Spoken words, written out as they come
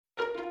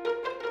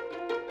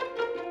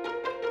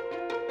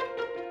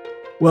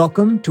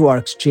Welcome to our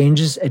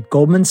Exchanges at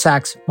Goldman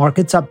Sachs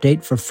Markets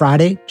Update for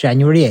Friday,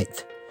 January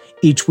 8th.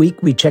 Each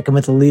week, we check in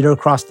with a leader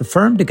across the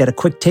firm to get a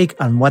quick take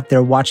on what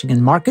they're watching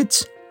in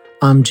markets.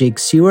 I'm Jake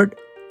Seward,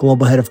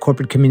 Global Head of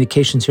Corporate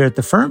Communications here at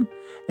the firm.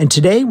 And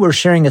today, we're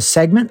sharing a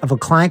segment of a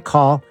client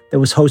call that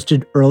was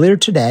hosted earlier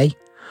today.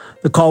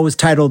 The call was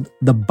titled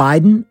The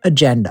Biden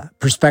Agenda,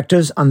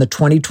 Perspectives on the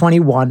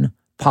 2021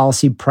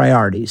 Policy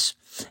Priorities.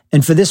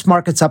 And for this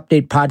Markets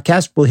Update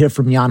podcast, we'll hear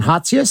from Jan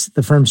Hatzius,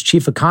 the firm's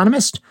chief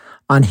economist,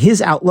 on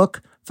his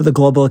outlook for the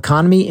global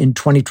economy in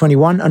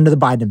 2021 under the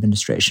Biden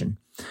administration.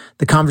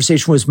 The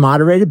conversation was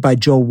moderated by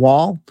Joe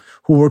Wall,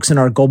 who works in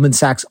our Goldman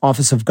Sachs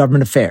Office of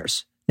Government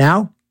Affairs.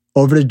 Now,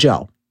 over to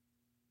Joe.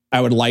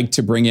 I would like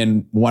to bring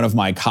in one of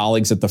my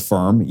colleagues at the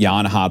firm,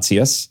 Jan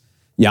Hatzius.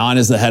 Jan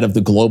is the head of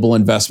the Global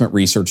Investment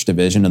Research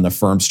Division and the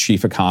firm's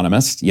chief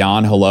economist.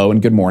 Jan, hello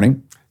and good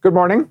morning. Good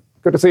morning.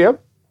 Good to see you.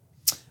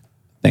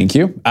 Thank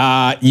you.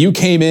 You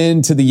came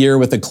into the year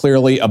with a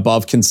clearly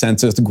above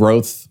consensus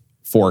growth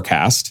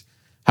forecast.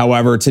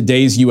 However,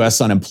 today's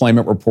U.S.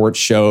 unemployment report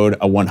showed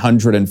a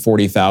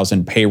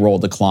 140,000 payroll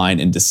decline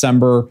in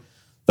December,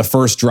 the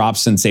first drop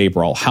since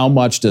April. How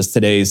much does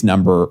today's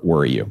number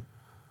worry you?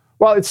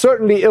 Well, it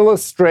certainly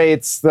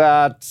illustrates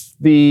that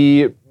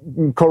the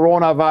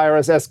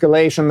coronavirus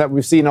escalation that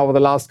we've seen over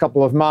the last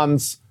couple of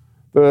months,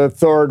 the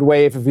third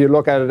wave, if you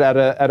look at it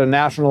at a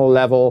national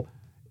level,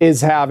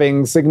 is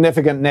having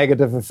significant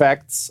negative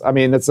effects. I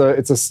mean, it's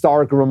a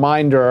stark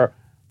reminder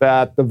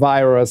that the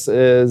virus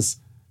is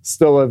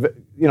still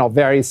a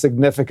very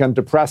significant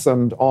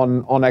depressant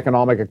on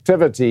economic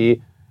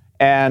activity,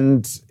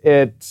 and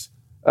it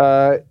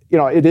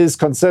is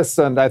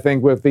consistent, I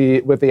think, with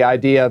the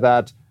idea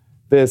that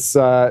this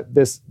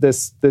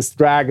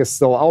drag is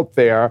still out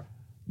there.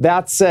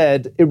 That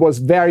said, it was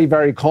very,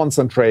 very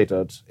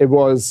concentrated. It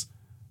was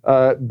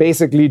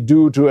basically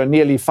due to a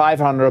nearly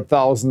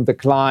 500,000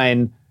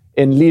 decline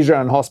in leisure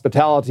and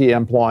hospitality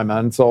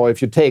employment. So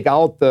if you take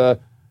out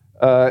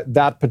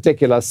that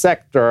particular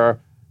sector,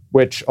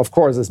 which of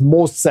course is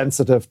most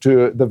sensitive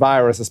to the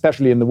virus,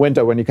 especially in the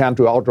winter when you can't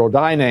do outdoor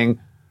dining,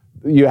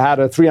 you had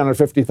a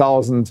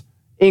 350,000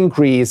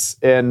 increase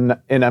in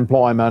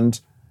employment.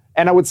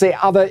 And I would say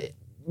other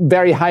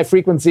very high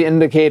frequency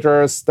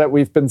indicators that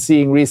we've been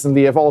seeing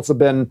recently have also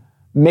been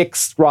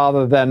mixed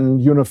rather than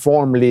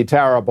uniformly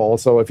terrible.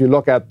 So if you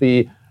look at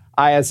the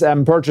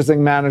ISM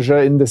Purchasing Manager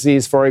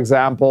indices, for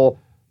example,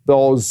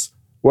 those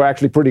were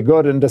actually pretty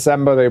good in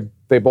December.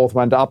 They both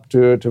went up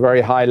to very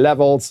high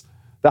levels.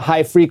 The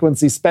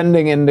high-frequency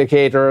spending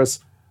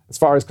indicators, as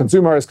far as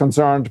consumer is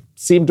concerned,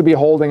 seem to be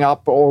holding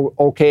up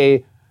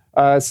okay.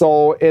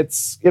 So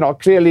it's,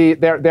 clearly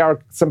there are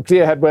some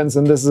clear headwinds,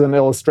 and this is an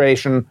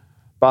illustration.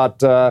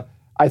 But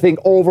I think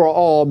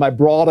overall, my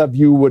broader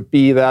view would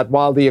be that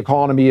while the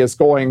economy is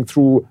going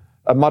through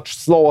a much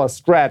slower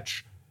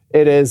stretch,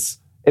 it is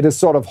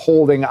sort of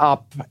holding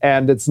up,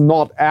 and it's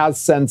not as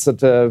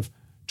sensitive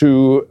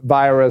to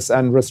virus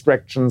and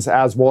restrictions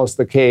as was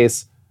the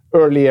case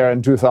earlier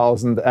in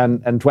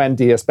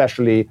 2020,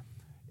 especially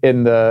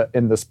in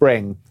the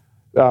spring.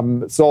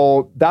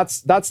 So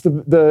that's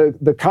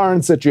the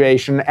current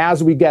situation.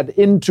 As we get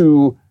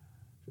into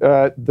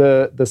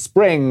the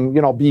spring,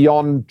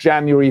 beyond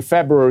January,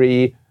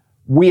 February,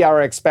 we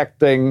are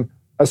expecting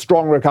a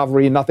strong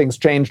recovery. Nothing's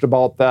changed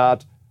about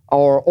that.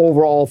 Our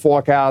overall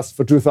forecast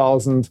for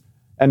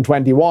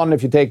 2021,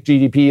 if you take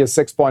GDP, is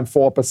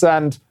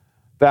 6.4%.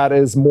 That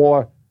is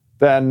more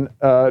than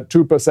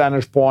 2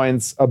 percentage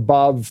points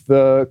above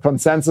the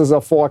consensus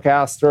of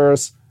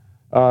forecasters.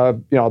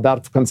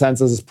 That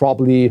consensus is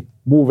probably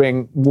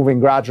moving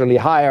gradually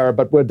higher,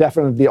 but we're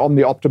definitely on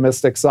the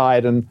optimistic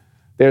side, and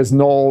there's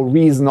no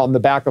reason on the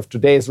back of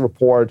today's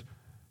report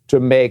to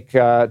make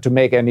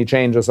any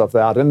changes of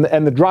that.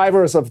 And the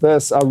drivers of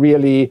this are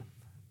really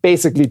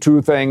basically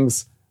two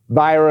things.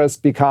 Virus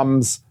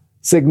becomes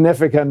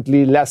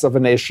significantly less of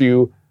an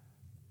issue,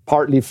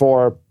 partly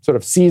for sort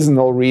of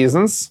seasonal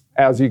reasons.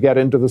 As you get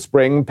into the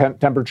spring,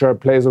 temperature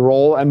plays a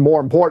role, and more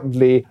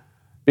importantly,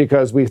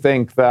 because we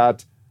think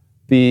that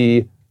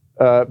the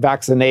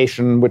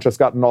vaccination, which has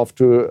gotten off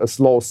to a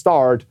slow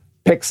start,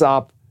 picks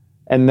up,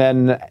 and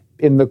then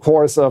in the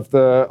course of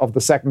the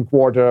second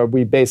quarter,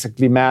 we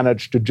basically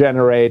managed to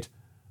generate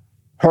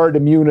herd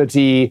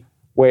immunity,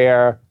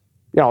 where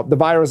the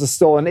virus is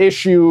still an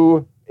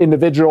issue.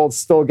 Individuals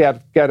still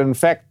get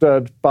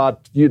infected,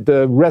 but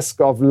the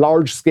risk of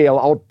large-scale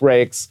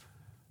outbreaks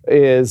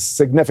is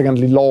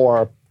significantly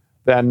lower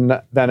than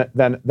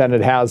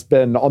it has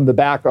been on the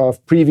back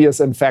of previous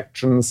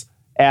infections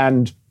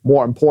and,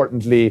 more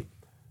importantly,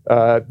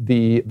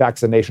 the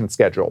vaccination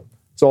schedule.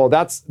 So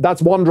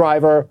that's one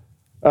driver.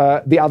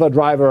 The other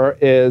driver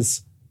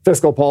is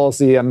fiscal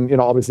policy,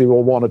 and obviously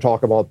we'll want to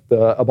talk about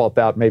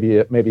that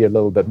maybe a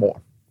little bit more.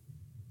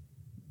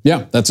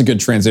 Yeah, that's a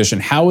good transition.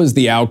 How is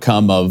the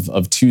outcome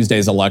of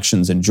Tuesday's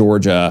elections in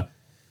Georgia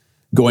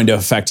going to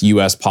affect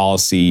U.S.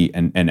 policy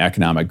and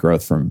economic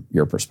growth from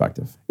your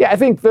perspective? Yeah, I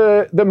think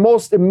the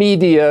most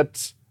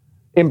immediate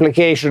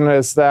implication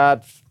is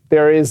that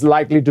there is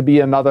likely to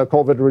be another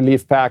COVID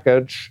relief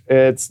package.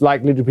 It's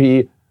likely to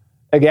be,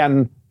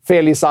 again,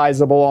 fairly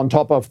sizable on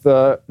top of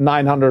the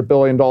 $900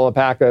 billion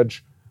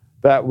package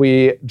that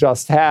we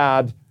just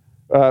had.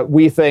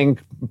 We think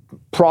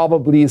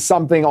probably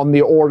something on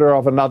the order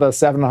of another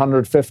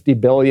 $750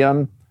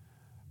 billion,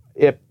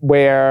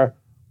 where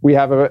we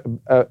have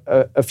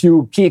a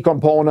few key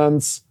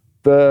components.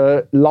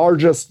 The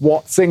largest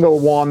single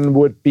one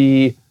would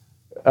be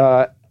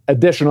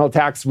additional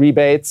tax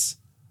rebates,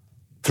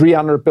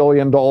 $300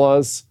 billion.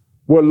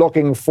 We're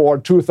looking for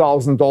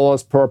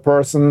 $2,000 per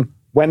person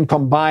when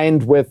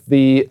combined with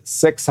the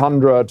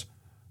 $600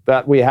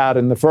 that we had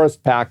in the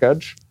first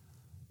package.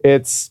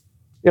 It's,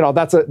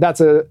 that's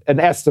an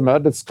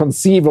estimate. It's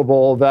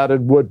conceivable that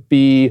it would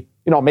be,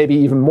 maybe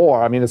even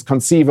more. I mean, it's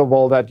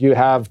conceivable that you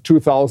have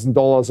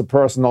 $2,000 a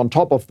person on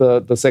top of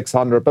the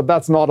 $600, but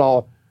that's not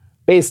our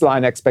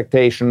baseline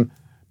expectation.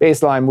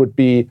 Baseline would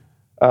be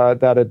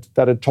that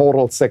it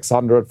totals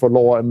 $600 for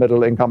lower and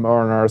middle income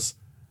earners.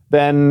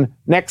 Then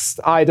next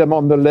item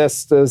on the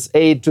list is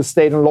aid to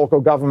state and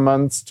local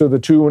governments to the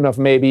tune of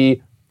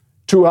maybe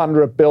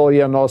 $200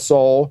 billion or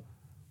so,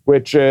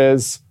 which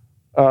is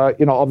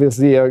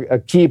obviously a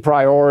key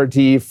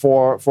priority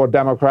for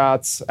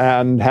Democrats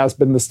and has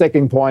been the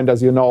sticking point,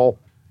 as you know,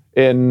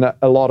 in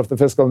a lot of the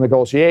fiscal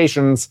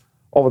negotiations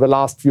over the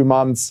last few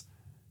months.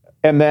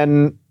 And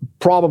then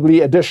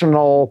probably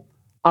additional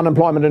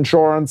unemployment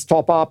insurance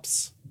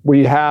top-ups.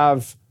 We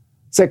have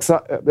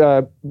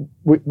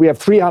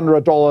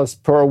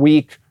 $300 per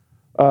week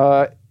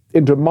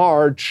into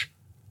March,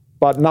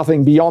 but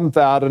nothing beyond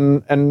that.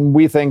 And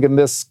we think in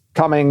this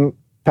coming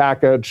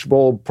package,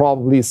 we'll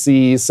probably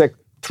see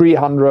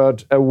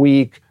 $300 a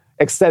week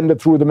extended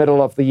through the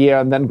middle of the year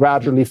and then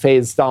gradually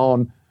phased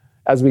down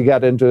as we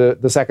get into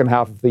the second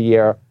half of the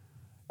year.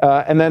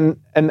 And then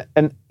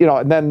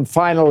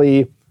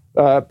finally,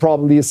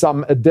 probably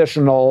some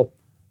additional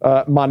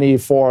money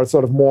for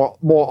sort of more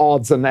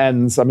odds and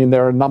ends. I mean,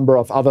 there are a number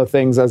of other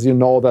things, as you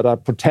know, that are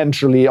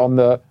potentially on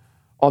the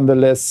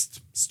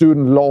list.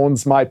 Student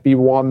loans might be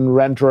one,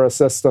 renter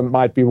assistance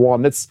might be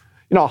one. It's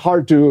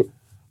hard to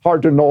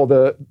know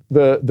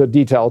the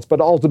details,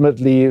 but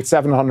ultimately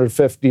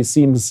 750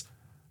 seems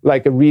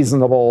like a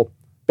reasonable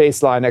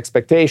baseline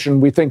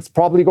expectation. We think it's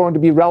probably going to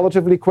be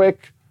relatively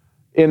quick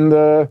in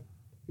the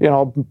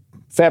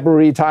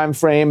February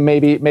timeframe,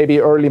 maybe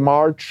early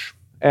March.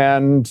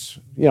 And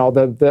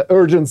the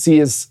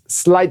urgency is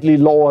slightly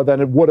lower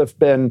than it would have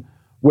been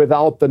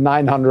without the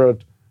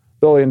 $900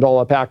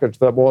 billion package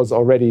that was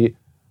already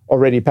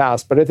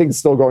passed. But I think it's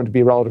still going to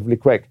be relatively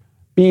quick.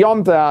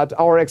 Beyond that,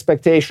 our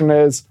expectation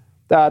is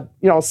that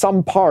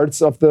some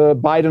parts of the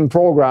Biden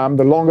program,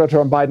 the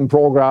longer-term Biden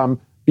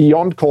program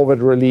beyond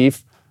COVID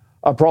relief,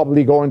 are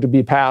probably going to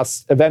be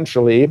passed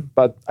eventually.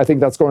 But I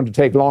think that's going to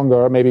take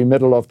longer, maybe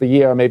middle of the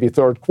year, maybe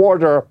third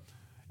quarter.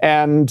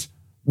 And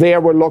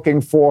there we're looking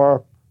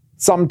for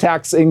some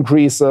tax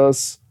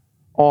increases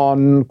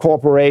on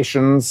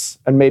corporations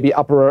and maybe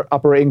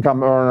upper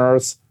income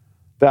earners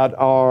that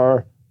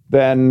are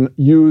then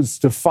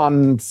used to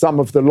fund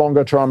some of the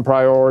longer term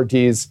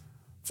priorities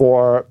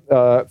for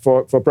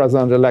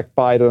President-elect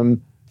Biden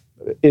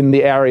in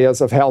the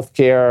areas of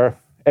healthcare,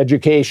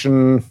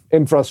 education,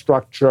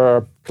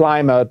 infrastructure,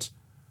 climate.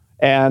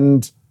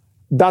 And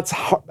that's,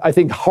 I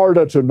think,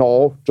 harder to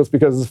know just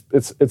because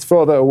it's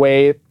further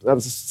away.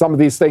 Some of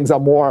these things are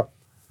more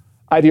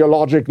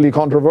ideologically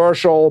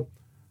controversial.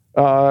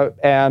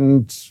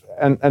 And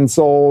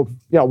so,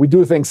 we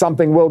do think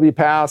something will be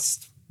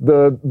passed.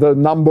 The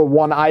number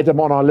one item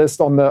on our list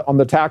on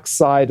the tax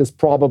side is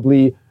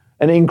probably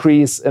an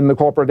increase in the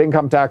corporate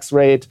income tax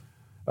rate.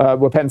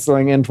 We're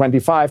penciling in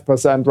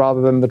 25% rather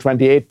than the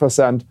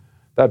 28%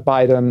 that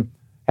Biden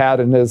had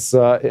in his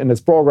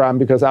program,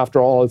 because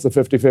after all, it's a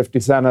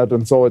 50-50 Senate,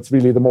 and so it's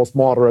really the most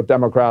moderate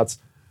Democrats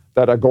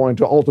that are going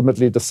to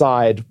ultimately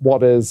decide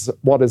what is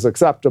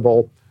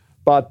acceptable.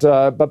 But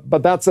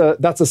that's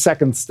a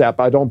second step.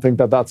 I don't think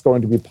that's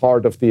going to be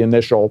part of the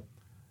initial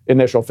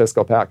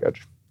fiscal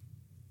package.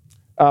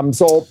 That's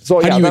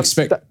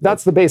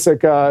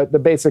the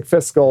basic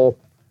fiscal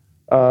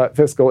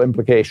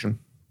implication.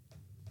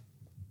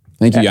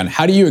 Thank you, Jan.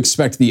 How do you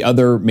expect the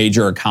other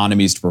major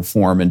economies to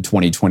perform in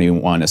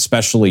 2021,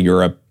 especially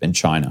Europe and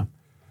China?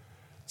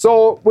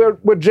 So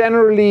we're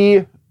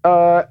generally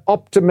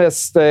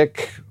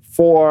optimistic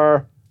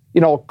for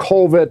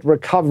COVID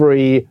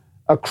recovery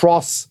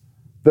across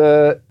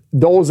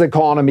those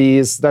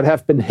economies that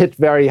have been hit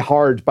very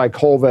hard by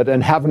COVID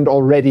and haven't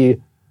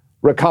already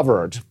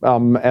recovered.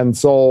 And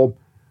so,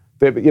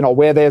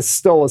 where there's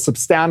still a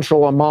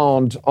substantial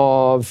amount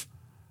of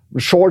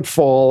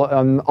shortfall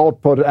in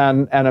output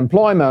and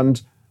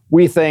employment,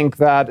 we think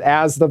that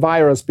as the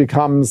virus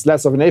becomes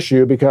less of an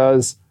issue,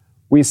 because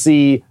we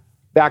see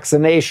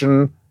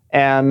vaccination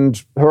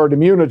and herd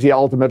immunity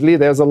ultimately,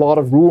 there's a lot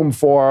of room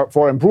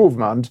for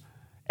improvement.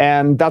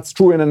 And that's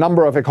true in a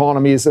number of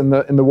economies in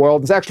the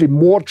world. It's actually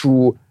more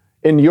true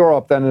in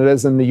Europe than it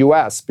is in the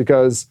US,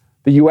 because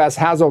the US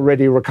has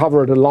already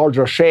recovered a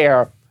larger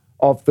share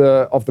of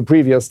the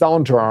previous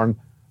downturn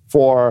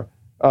for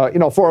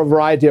a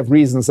variety of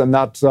reasons, and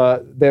that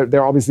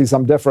there are obviously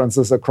some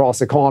differences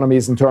across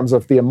economies in terms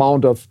of the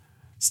amount of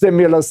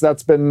stimulus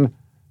that's been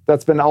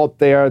out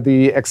there,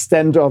 the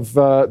extent of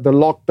the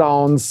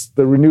lockdowns,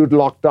 the renewed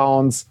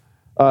lockdowns.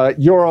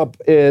 Europe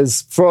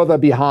is further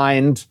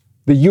behind,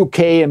 the UK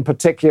in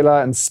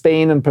particular and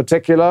Spain in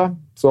particular.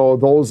 So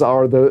those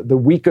are the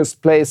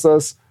weakest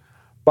places.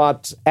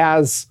 But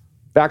as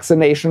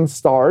vaccination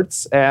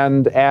starts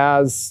and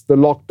as the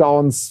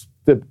lockdowns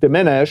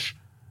diminish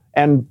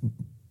and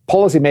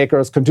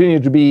policymakers continue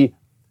to be,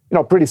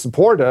 pretty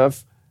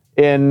supportive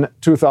in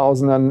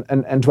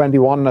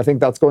 2021, I think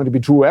that's going to be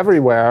true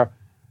everywhere.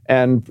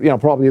 And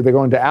probably they're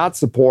going to add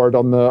support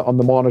on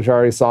the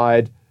monetary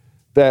side.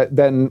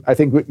 Then I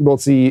think we'll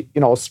see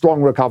a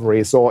strong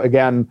recovery. So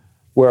again,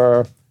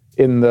 we're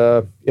in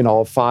the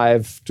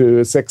 5 to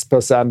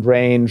 6%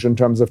 range in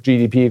terms of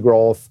GDP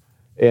growth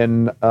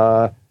in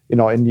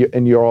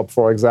Europe,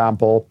 for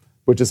example,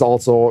 which is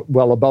also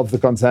well above the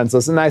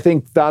consensus. And I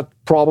think that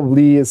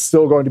probably is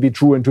still going to be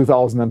true in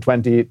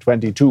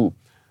 2022.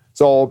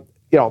 So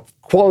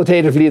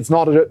qualitatively, it's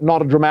not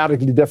a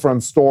dramatically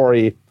different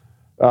story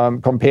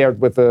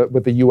compared with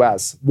the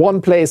US. One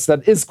place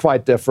that is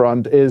quite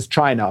different is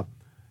China.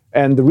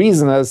 And the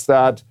reason is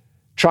that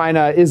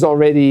China is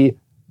already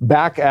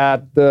back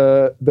at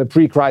the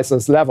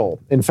pre-crisis level.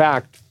 In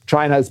fact,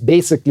 China is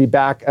basically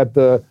back at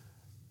the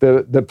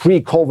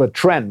pre-COVID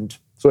trend.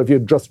 So if you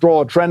just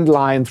draw a trend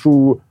line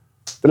through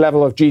the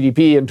level of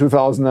GDP in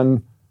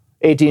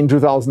 2018,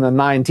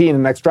 2019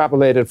 and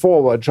extrapolate it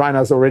forward,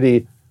 China's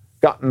already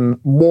gotten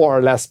more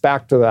or less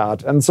back to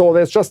that. And so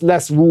there's just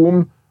less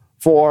room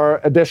for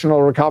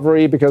additional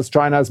recovery because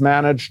China has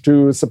managed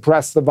to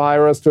suppress the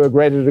virus to a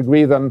greater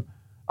degree than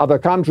other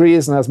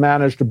countries and has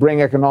managed to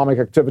bring economic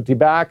activity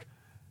back.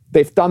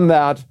 They've done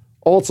that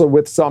also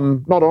with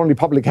some, not only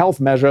public health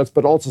measures,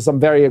 but also some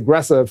very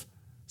aggressive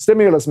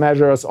stimulus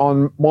measures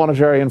on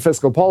monetary and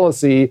fiscal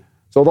policy.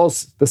 So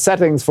the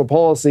settings for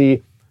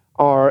policy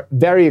are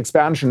very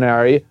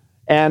expansionary,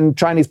 and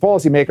Chinese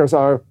policymakers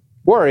are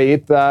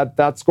worried that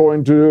that's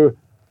going to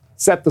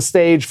set the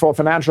stage for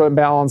financial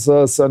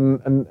imbalances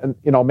and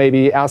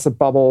maybe asset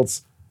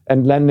bubbles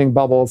and lending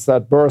bubbles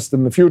that burst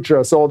in the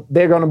future. So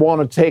they're going to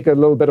want to take a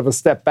little bit of a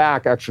step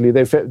back, actually.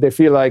 They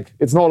feel like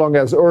it's no longer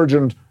as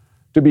urgent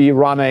to be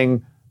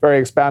running very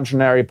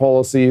expansionary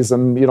policies,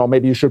 and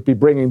maybe you should be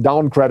bringing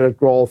down credit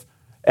growth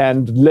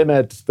and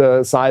limit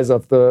the size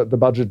of the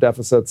budget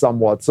deficit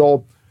somewhat.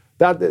 So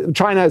that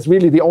China is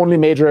really the only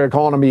major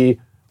economy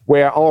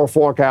where our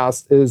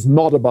forecast is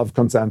not above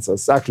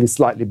consensus, actually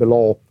slightly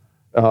below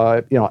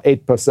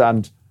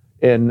 8%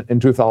 in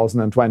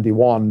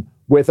 2021,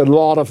 with a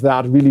lot of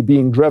that really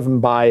being driven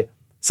by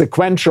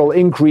sequential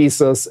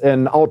increases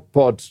in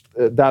output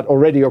that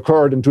already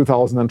occurred in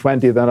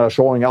 2020 that are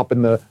showing up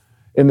in the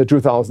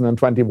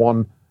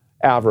 2021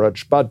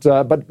 average. But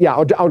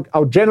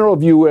our general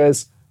view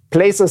is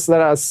places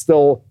that are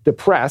still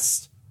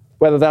depressed,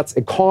 whether that's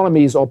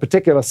economies or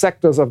particular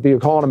sectors of the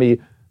economy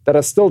that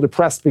are still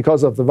depressed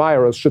because of the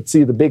virus, should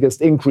see the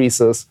biggest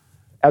increases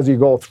as you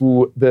go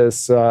through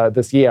this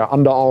year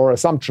under our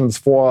assumptions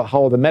for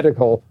how the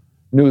medical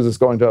news is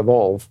going to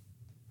evolve.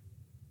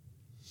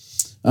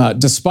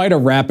 Despite a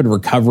rapid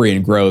recovery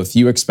and growth,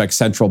 you expect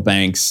central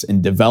banks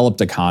in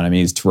developed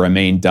economies to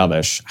remain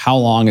dovish. How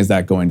long is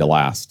that going to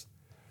last?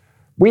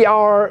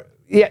 We're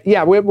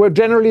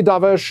generally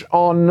dovish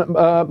on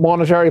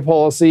monetary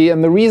policy,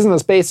 and the reason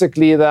is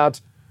basically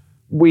that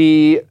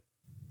we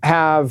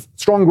have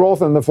strong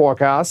growth in the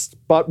forecast,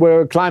 but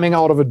we're climbing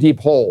out of a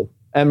deep hole.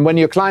 And when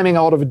you're climbing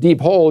out of a deep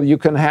hole, you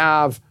can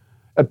have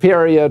a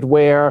period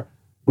where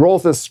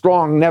growth is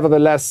strong,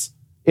 nevertheless,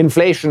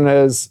 inflation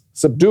is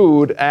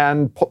subdued,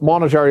 and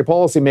monetary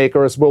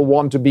policymakers will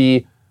want to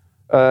be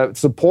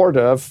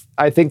supportive.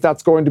 I think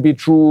that's going to be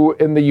true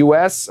in the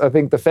US. I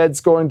think the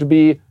Fed's going to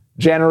be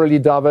generally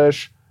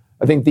dovish.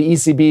 I think the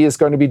ECB is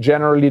going to be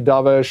generally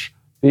dovish.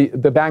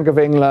 The Bank of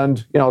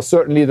England,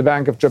 certainly the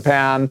Bank of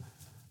Japan,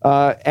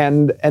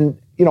 and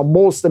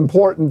most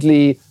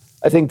importantly,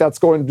 I think that's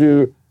going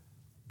to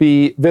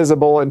be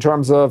visible in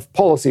terms of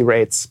policy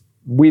rates.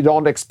 We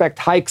don't expect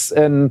hikes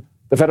in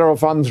the federal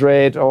funds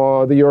rate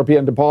or the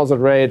European deposit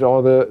rate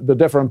or the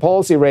different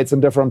policy rates in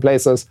different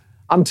places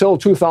until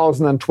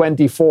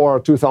 2024,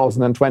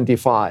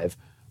 2025.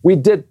 We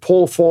did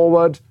pull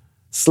forward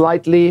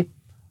slightly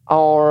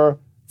our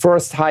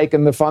first hike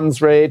in the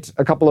funds rate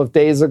a couple of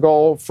days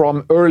ago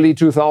from early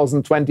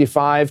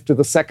 2025 to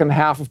the second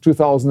half of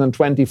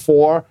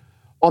 2024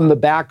 on the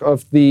back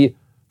of the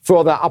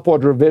further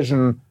upward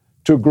revision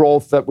to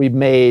growth that we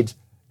made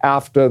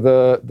after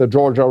the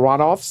Georgia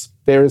runoffs.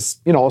 There's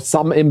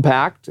some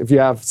impact. If you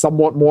have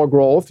somewhat more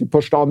growth, you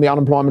push down the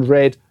unemployment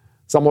rate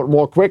somewhat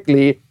more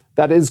quickly,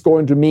 that is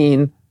going to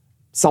mean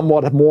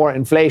somewhat more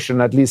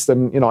inflation, at least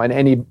in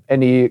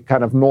any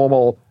kind of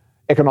normal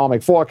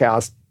economic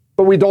forecast.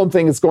 But we don't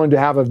think it's going to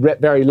have a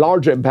very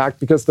large impact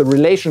because the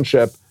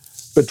relationship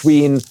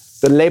between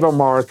the labor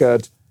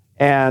market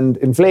and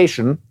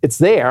inflation. It's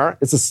there.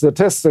 It's a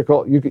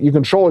statistical. You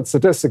can show it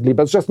statistically,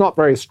 but it's just not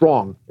very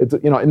strong. It's,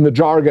 in the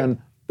jargon,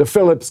 the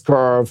Phillips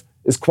curve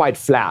is quite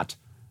flat,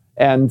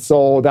 and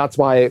so that's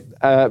why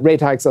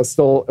rate hikes are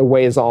still a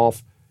ways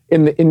off.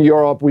 In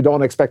Europe, we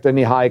don't expect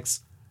any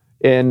hikes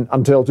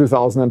until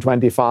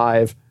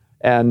 2025,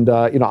 and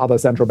other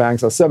central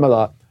banks are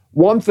similar.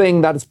 One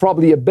thing that is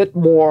probably a bit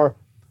more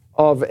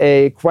of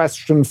a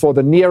question for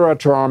the nearer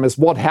term is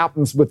what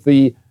happens with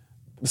the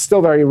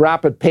still very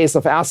rapid pace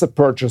of asset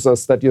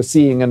purchases that you're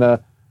seeing in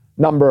a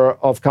number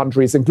of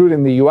countries,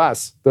 including the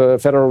US. The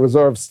Federal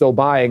Reserve is still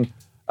buying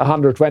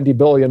 $120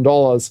 billion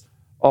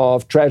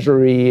of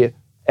Treasury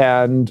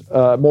and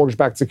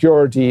mortgage-backed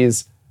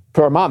securities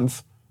per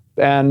month.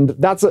 And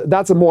that's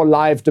a more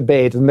live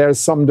debate. And there's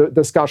some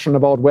discussion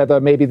about whether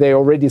maybe they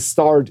already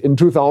start in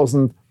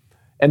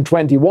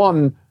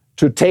 2021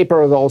 to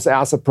taper those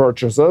asset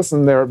purchases.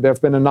 And there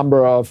have been a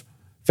number of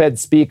Fed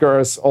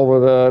speakers over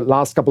the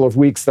last couple of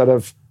weeks that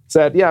have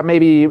said, yeah,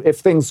 maybe if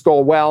things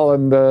go well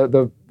and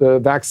the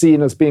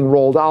vaccine is being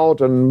rolled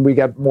out and we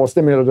get more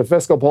stimulative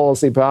fiscal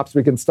policy, perhaps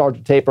we can start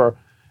to taper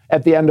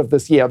at the end of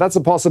this year. That's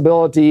a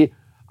possibility.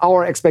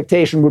 Our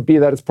expectation would be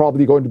that it's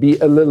probably going to be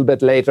a little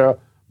bit later,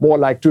 more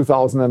like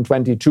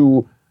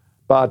 2022.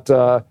 But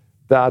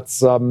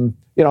that's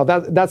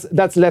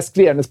less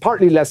clear. And it's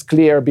partly less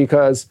clear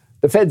because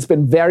the Fed's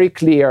been very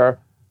clear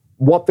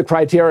what the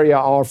criteria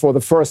are for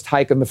the first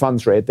hike in the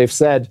funds rate. They've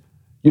said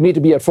you need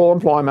to be at full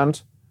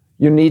employment,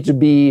 you need to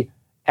be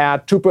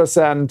at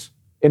 2%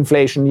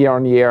 inflation year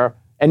on year,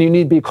 and you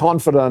need to be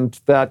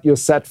confident that you're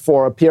set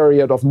for a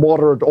period of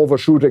moderate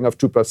overshooting of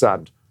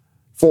 2%.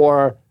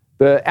 For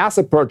the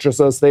asset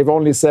purchases, they've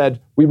only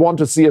said we want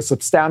to see a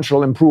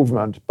substantial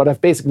improvement, but have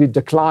basically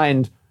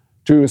declined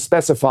to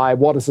specify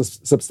what a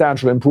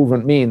substantial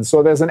improvement means.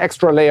 So there's an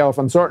extra layer of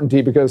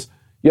uncertainty because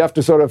you have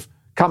to sort of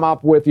come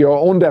up with your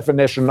own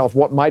definition of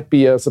what might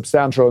be a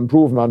substantial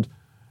improvement,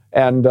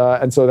 and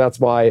so that's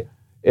why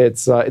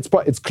it's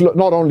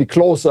not only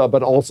closer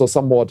but also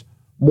somewhat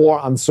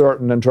more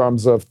uncertain in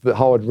terms of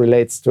how it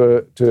relates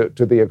to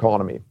the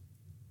economy.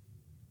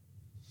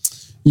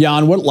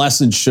 Jan, what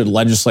lessons should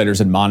legislators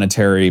and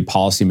monetary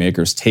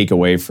policymakers take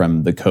away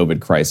from the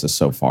COVID crisis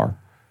so far?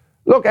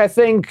 Look, I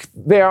think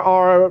there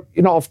are,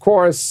 of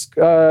course,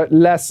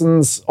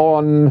 lessons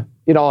on,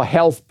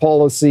 health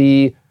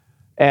policy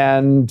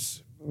and,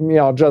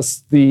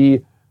 just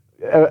a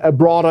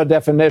broader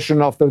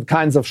definition of the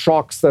kinds of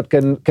shocks that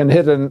can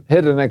hit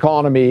an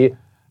economy.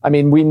 I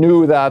mean, we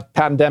knew that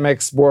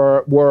pandemics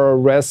were a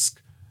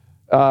risk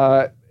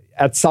at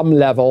some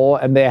level,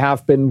 and there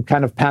have been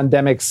kind of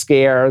pandemic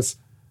scares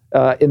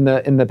in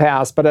the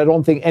past, but I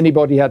don't think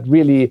anybody had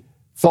really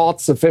thought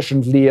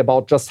sufficiently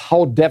about just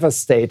how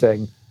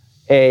devastating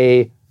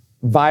a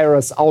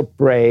virus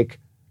outbreak,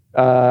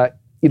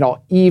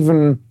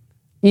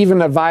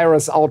 even a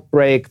virus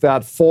outbreak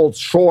that falls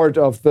short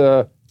of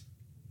the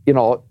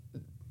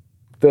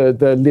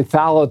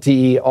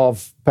lethality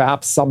of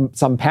perhaps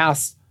some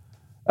past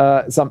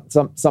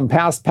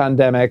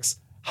pandemics,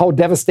 how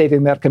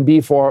devastating that can be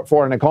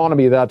for an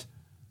economy that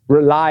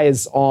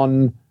relies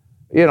on,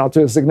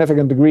 to a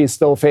significant degree,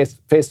 still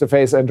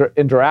face-to-face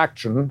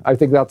interaction. I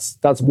think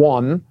that's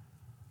one.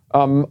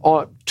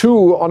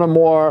 Two, on a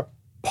more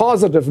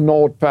positive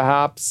note,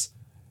 perhaps,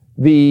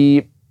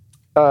 we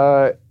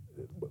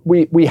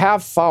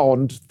have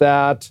found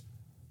that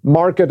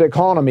market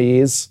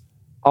economies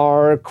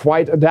are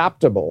quite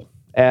adaptable.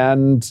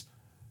 And,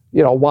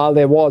 while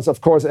there was,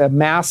 of course, a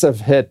massive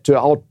hit to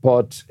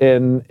output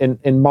in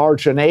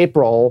March and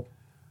April,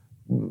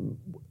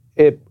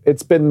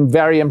 it's been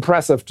very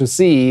impressive to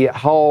see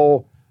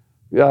how,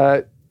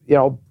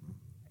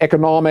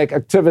 economic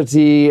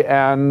activity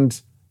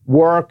and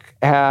work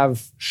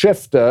have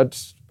shifted,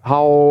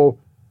 how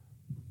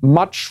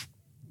much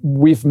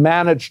we've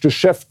managed to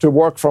shift to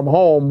work from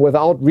home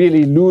without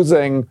really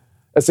losing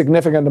a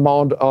significant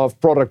amount of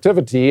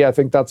productivity. I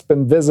think that's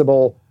been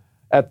visible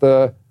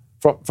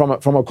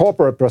from a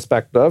corporate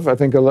perspective. I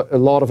think a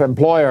lot of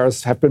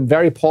employers have been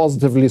very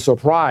positively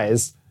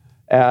surprised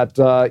at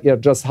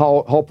just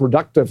how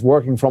productive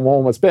working from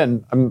home has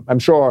been. I'm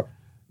sure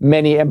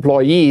many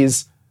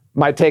employees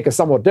might take a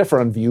somewhat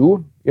different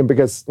view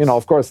because,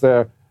 of course,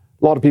 a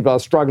lot of people are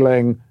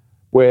struggling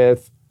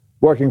with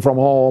working from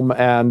home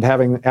and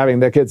having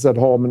their kids at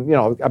home. And,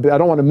 I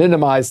don't want to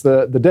minimize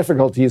the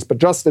difficulties, but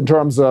just in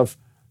terms of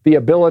the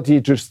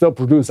ability to still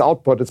produce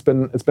output, it's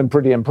been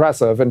pretty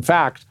impressive. In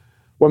fact,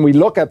 when we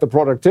look at the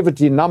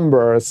productivity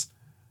numbers,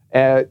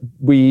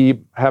 we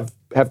have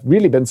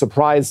really been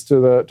surprised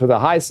to the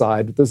high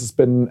side. This has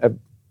been,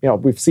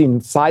 we've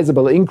seen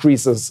sizable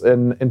increases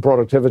in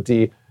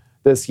productivity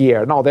this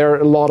year. Now, there are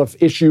a lot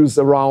of issues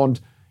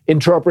around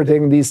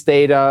interpreting these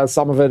data.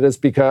 Some of it is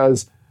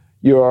because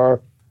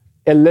you're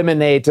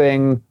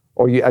eliminating,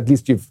 or at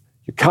least you're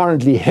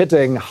currently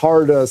hitting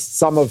hardest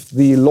some of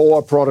the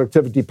lower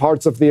productivity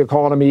parts of the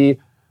economy.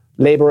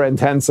 Labor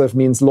intensive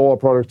means lower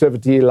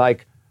productivity,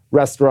 like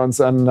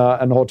restaurants and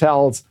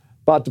hotels.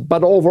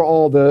 But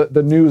overall,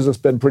 the news has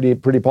been pretty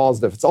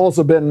positive. It's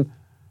also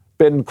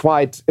been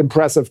quite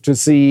impressive to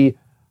see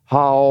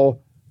how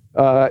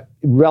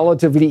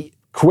relatively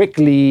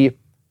quickly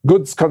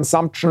goods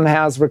consumption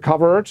has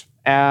recovered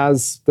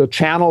as the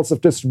channels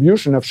of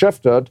distribution have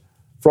shifted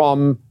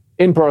from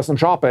in-person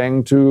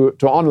shopping to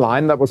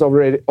online. That was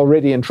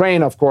already in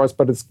train, of course,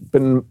 but it's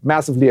been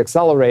massively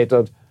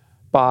accelerated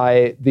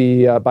by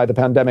the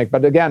pandemic.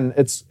 But again,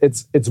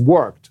 it's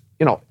worked.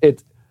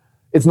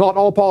 It's not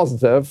all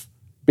positive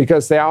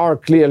because there are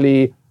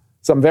clearly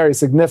some very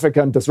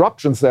significant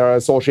disruptions that are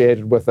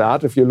associated with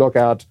that. If you look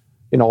at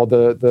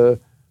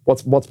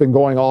what's been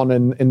going on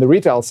in the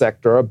retail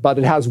sector, but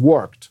it has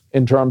worked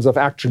in terms of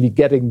actually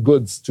getting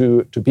goods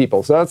to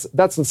people. So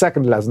that's the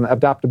second lesson,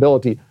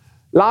 adaptability.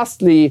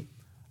 Lastly,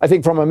 I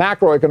think from a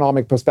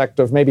macroeconomic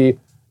perspective, maybe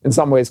in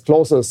some ways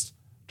closest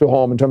to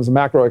home in terms of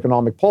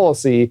macroeconomic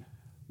policy,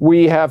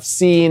 we have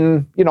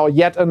seen,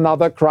 yet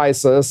another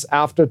crisis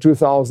after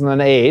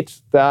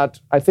 2008 that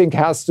I think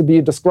has to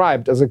be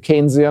described as a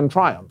Keynesian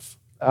triumph,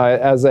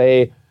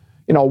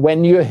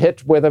 when you're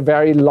hit with a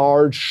very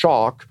large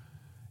shock,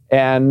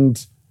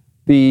 and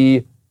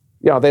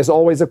there's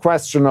always a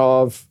question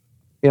of,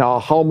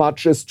 how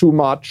much is too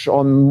much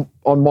on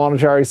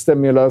monetary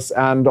stimulus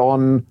and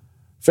on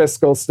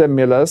fiscal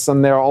stimulus,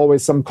 and there are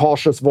always some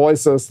cautious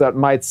voices that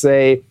might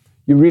say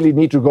you really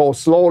need to go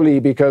slowly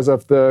because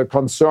of the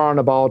concern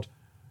about,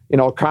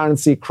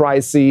 currency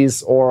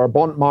crises or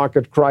bond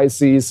market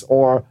crises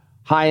or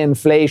high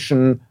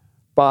inflation.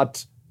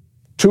 But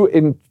two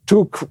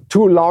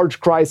large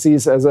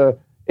crises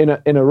in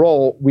a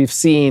row, we've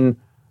seen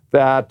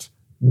that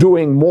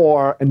doing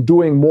more and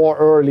doing more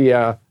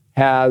earlier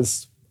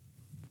has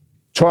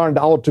turned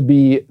out to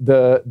be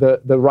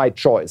the right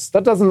choice.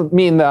 That doesn't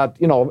mean that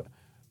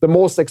the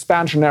most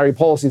expansionary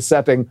policy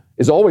setting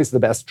is always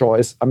the best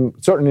choice. I'm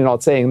certainly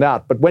not saying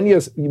that. But when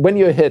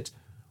you're hit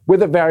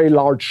with a very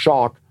large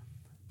shock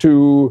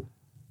to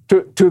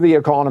the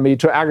economy,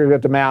 to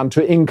aggregate demand,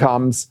 to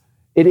incomes,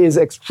 it is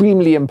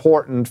extremely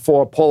important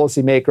for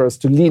policymakers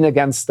to lean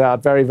against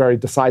that very, very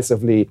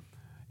decisively.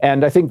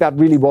 And I think that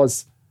really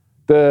was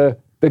the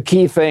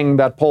key thing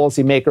that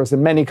policymakers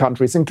in many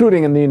countries,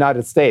 including in the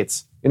United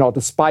States,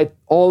 despite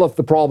all of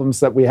the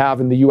problems that we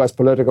have in the U.S.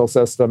 political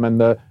system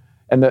and the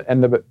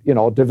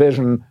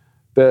division,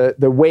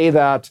 the way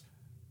that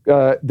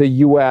the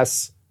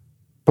U.S.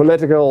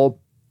 political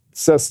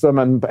system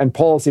and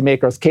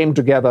policymakers came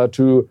together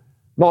to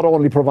not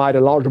only provide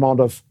a large amount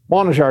of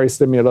monetary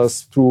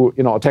stimulus through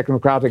a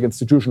technocratic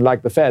institution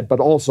like the Fed, but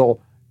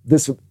also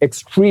this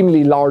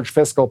extremely large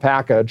fiscal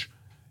package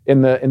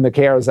in the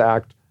CARES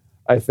Act,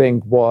 I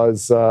think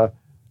was a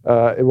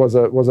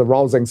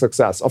rousing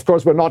success. Of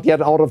course, we're not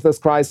yet out of this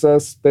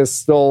crisis. There's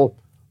still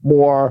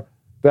more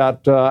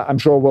that I'm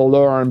sure we'll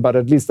learn, but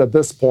at least at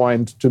this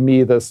point, to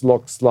me, this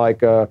looks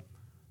like as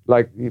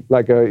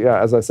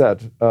I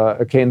said,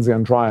 a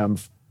Keynesian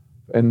triumph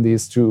in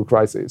these two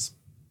crises.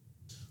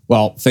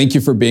 Well, thank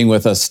you for being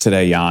with us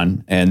today,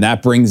 Jan. And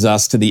that brings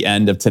us to the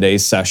end of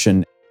today's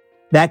session.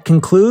 That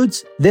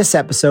concludes this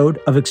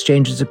episode of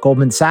Exchanges at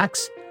Goldman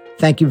Sachs.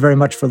 Thank you very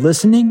much for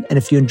listening. And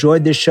if you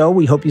enjoyed this show,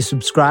 we hope you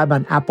subscribe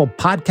on Apple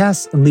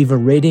Podcasts and leave a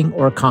rating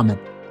or a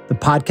comment. The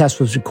podcast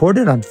was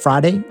recorded on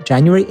Friday,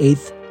 January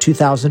 8th,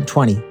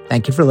 2020.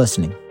 Thank you for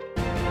listening.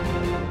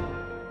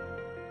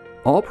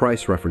 All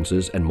price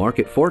references and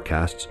market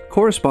forecasts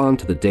correspond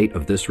to the date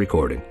of this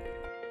recording.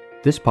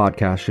 This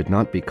podcast should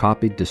not be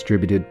copied,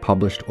 distributed,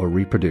 published, or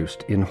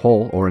reproduced in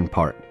whole or in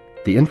part.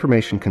 The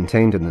information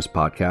contained in this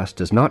podcast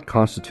does not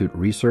constitute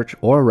research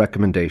or a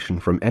recommendation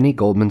from any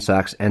Goldman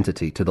Sachs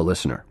entity to the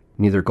listener.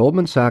 Neither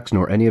Goldman Sachs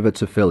nor any of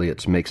its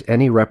affiliates makes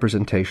any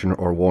representation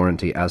or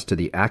warranty as to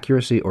the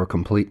accuracy or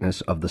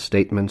completeness of the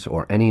statements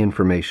or any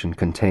information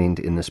contained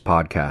in this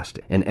podcast,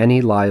 and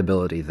any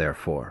liability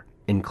therefore,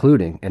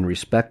 including in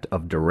respect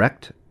of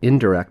direct,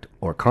 indirect,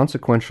 or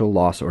consequential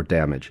loss or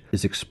damage,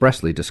 is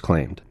expressly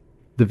disclaimed.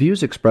 The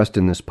views expressed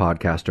in this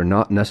podcast are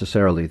not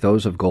necessarily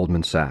those of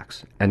Goldman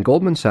Sachs, and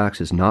Goldman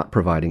Sachs is not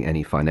providing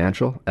any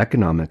financial,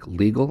 economic,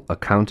 legal,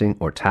 accounting,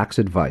 or tax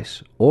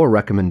advice or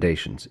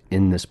recommendations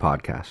in this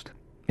podcast.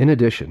 In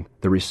addition,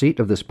 the receipt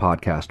of this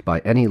podcast by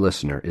any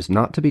listener is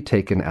not to be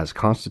taken as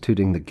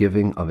constituting the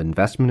giving of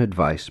investment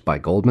advice by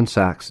Goldman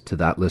Sachs to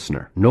that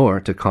listener, nor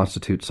to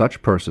constitute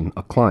such person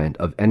a client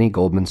of any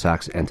Goldman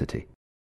Sachs entity.